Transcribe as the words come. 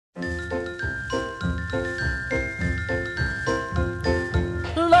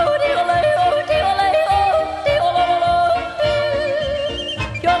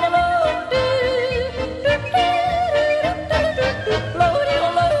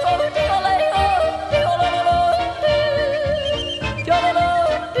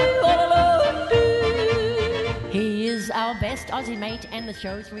Aussie mate, and the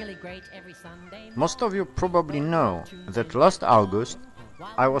show's really great every Sunday. Most of you probably know that last August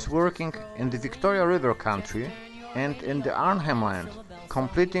I was working in the Victoria River country and in the Arnhem Land,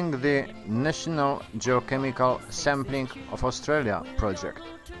 completing the National Geological Sampling of Australia project.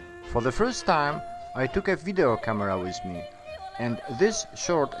 For the first time I took a video camera with me, and this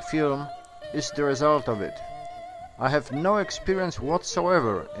short film is the result of it. I have no experience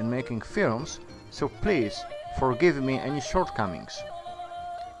whatsoever in making films, so please forgive me any shortcomings.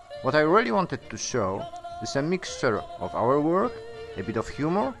 What I really wanted to show is a mixture of our work, a bit of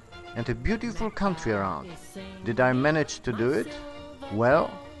humor, and a beautiful country around. Did I manage to do it?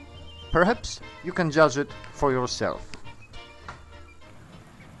 Well, perhaps you can judge it for yourself.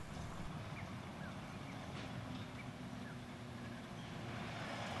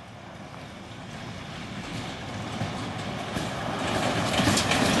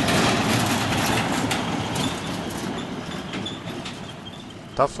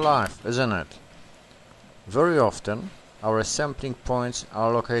 Tough life, isn't it? Very often our sampling points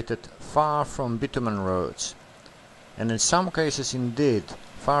are located far from bitumen roads, and in some cases indeed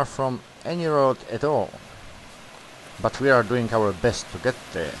far from any road at all. But we are doing our best to get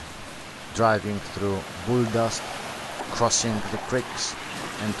there, driving through bull dust, crossing the creeks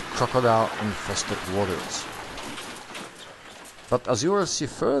and crocodile-infested waters. But as you will see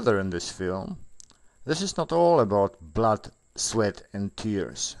further in this film, this is not all about blood, sweat and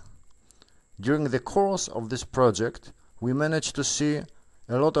tears. During the course of this project, we managed to see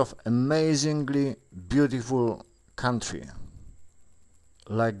a lot of amazingly beautiful country,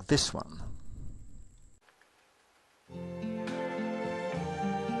 like this one.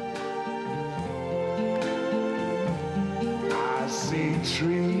 I see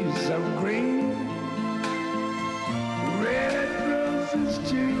trees of green, red roses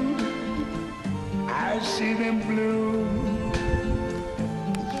too. I see them bloom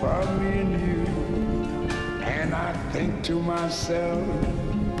for me and you, and I think to myself,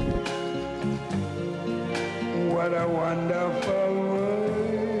 what a wonderful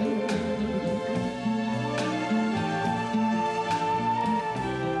world.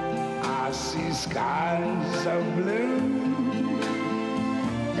 I see skies of blue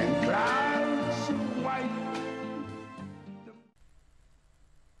and clouds of white.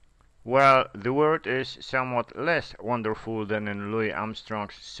 Well, the world is somewhat less wonderful than in Louis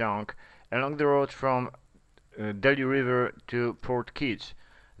Armstrong's song Along the Road from Delhi River to Port Keats.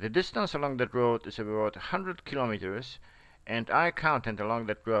 The distance along that road is about 100 kilometers, and I counted along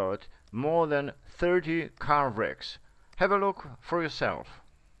that road more than 30 car wrecks. Have a look for yourself.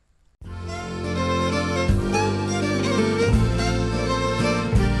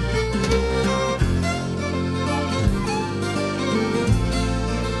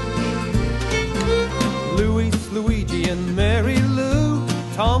 Louis, Luigi and Mary Lou,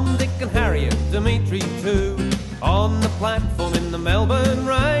 Tom, Dick and Harriet, Dimitri too, on the platform in the Melbourne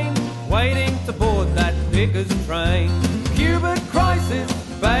rain, waiting to board that diggers train. Cuba crisis,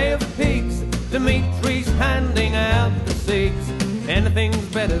 Bay of Pigs, Dimitri's handing out the seats. Anything's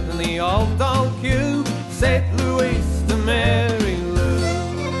better than the old dull queue, said Louis to Mary Lou.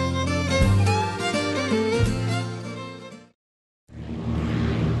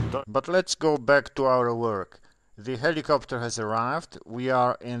 But let's go back to our work. The helicopter has arrived. We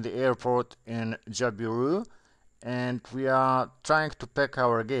are in the airport in Jabiru, and we are trying to pack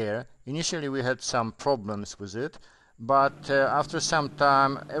our gear. Initially we had some problems with it, but after some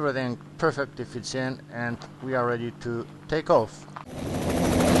time everything perfectly fits in and we are ready to take off.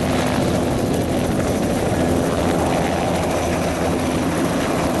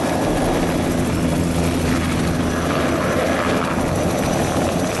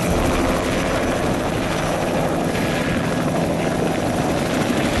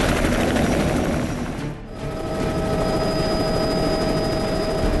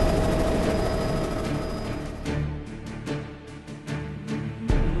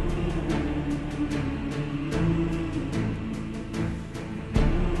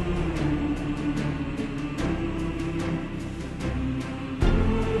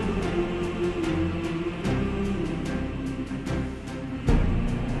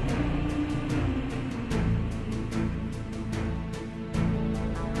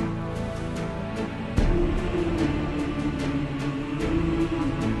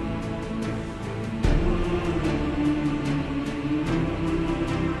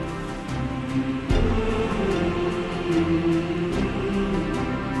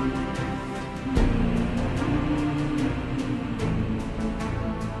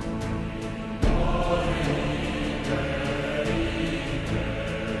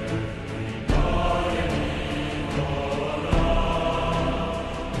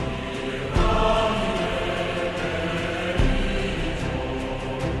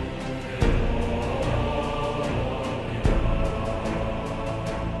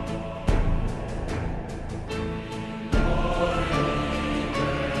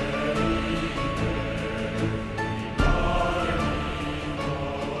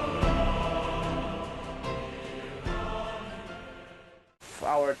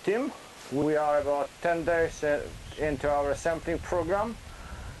 our team. We are about 10 days into our sampling program.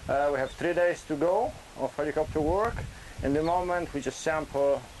 We have 3 days to go of helicopter work. In the moment we just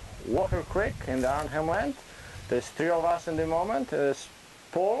sample Walker Creek in the Arnhem Land. There's 3 of us in the moment. There's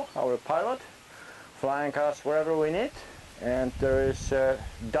Paul, our pilot, flying us wherever we need. And there is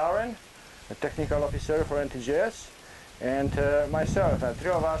Darren, a technical officer for NTGS, and myself. And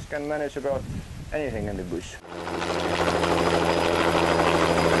 3 of us can manage about anything in the bush.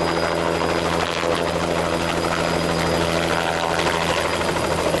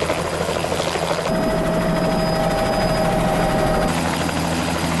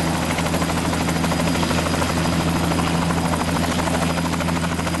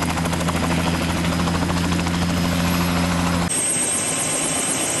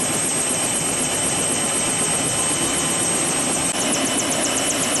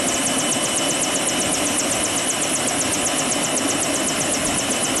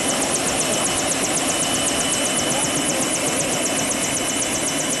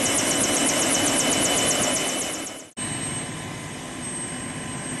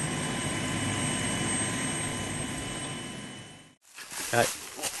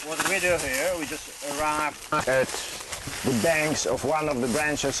 What we do here, we just arrive at the banks of one of the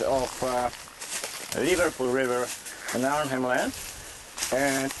branches of Liverpool River in Arnhem Land,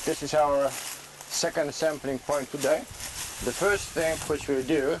 and this is our second sampling point today. The first thing which we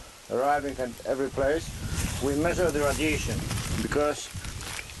do, arriving at every place, we measure the radiation, because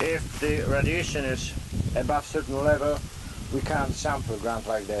if the radiation is above certain level, we can't sample ground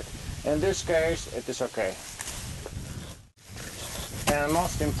like that. In this case, it is okay. And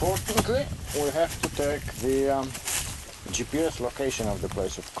most importantly, we have to take the GPS location of the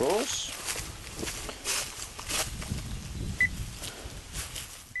place, of course.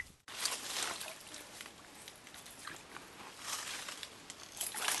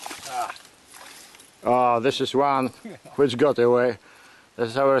 Oh, this is one which got away. This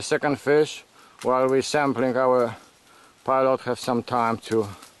is our second fish. While we're sampling, our pilot has some time to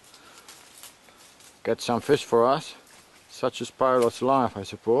get some fish for us. Such is pilot's life, I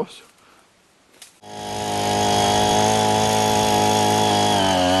suppose.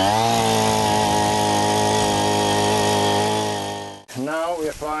 Now we are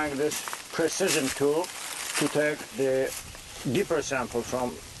applying this precision tool to take the deeper sample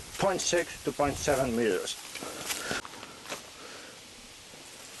from 0.6 to 0.7 meters.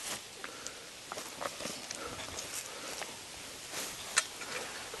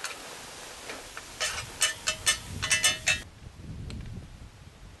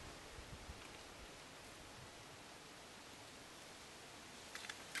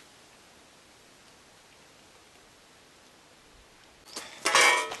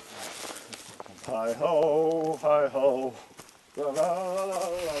 Hi ho, hi ho, la la la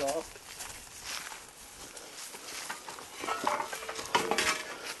la la.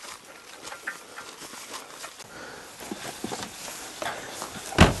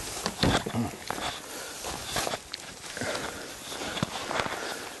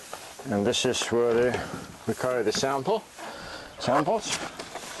 And this is where we carry the samples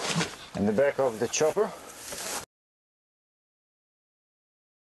in the back of the chopper.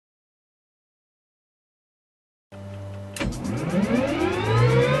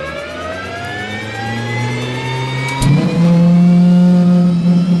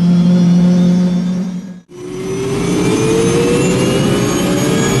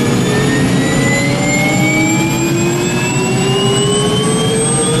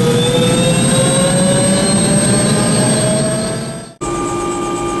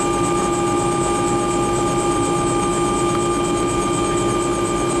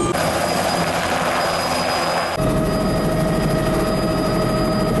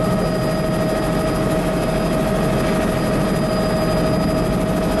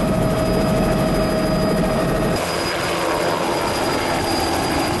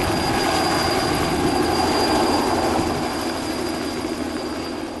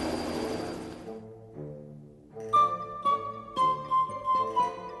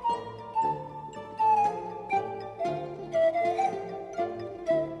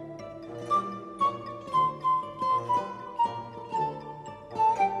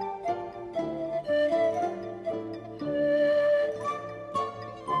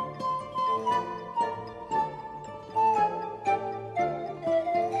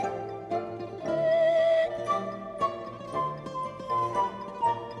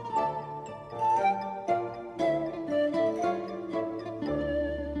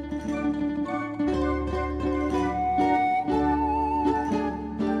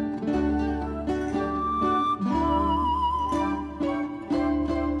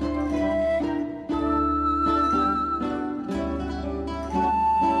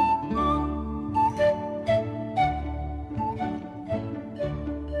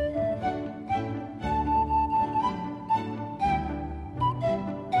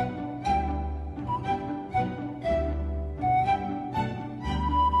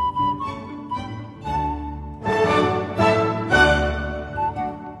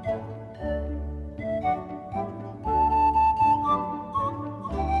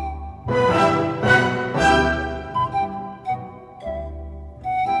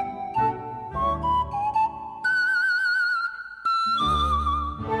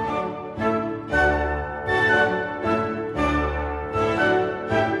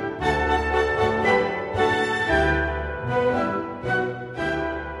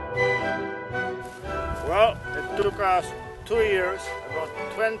 2 years, about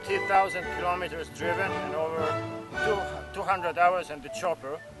 20,000 kilometers driven and over 200 hours in the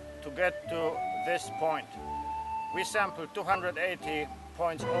chopper to get to this point. We sampled 280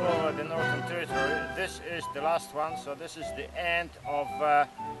 points all over the Northern Territory. This is the last one, so this is the end of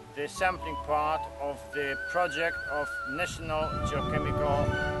the sampling part of the project of National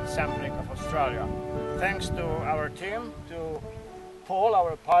Geochemical Sampling of Australia. Thanks to our team, to Paul,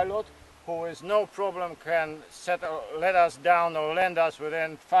 our pilot, who is no problem can let us down or land us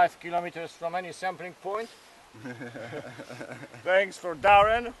within 5 kilometers from any sampling point. Thanks for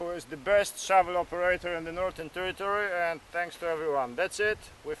Darren, who is the best shovel operator in the Northern Territory, and thanks to everyone. That's it,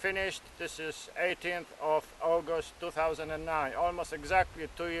 we finished. This is 18th of August 2009, almost exactly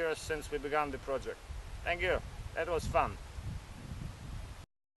 2 years since we began the project. Thank you, that was fun.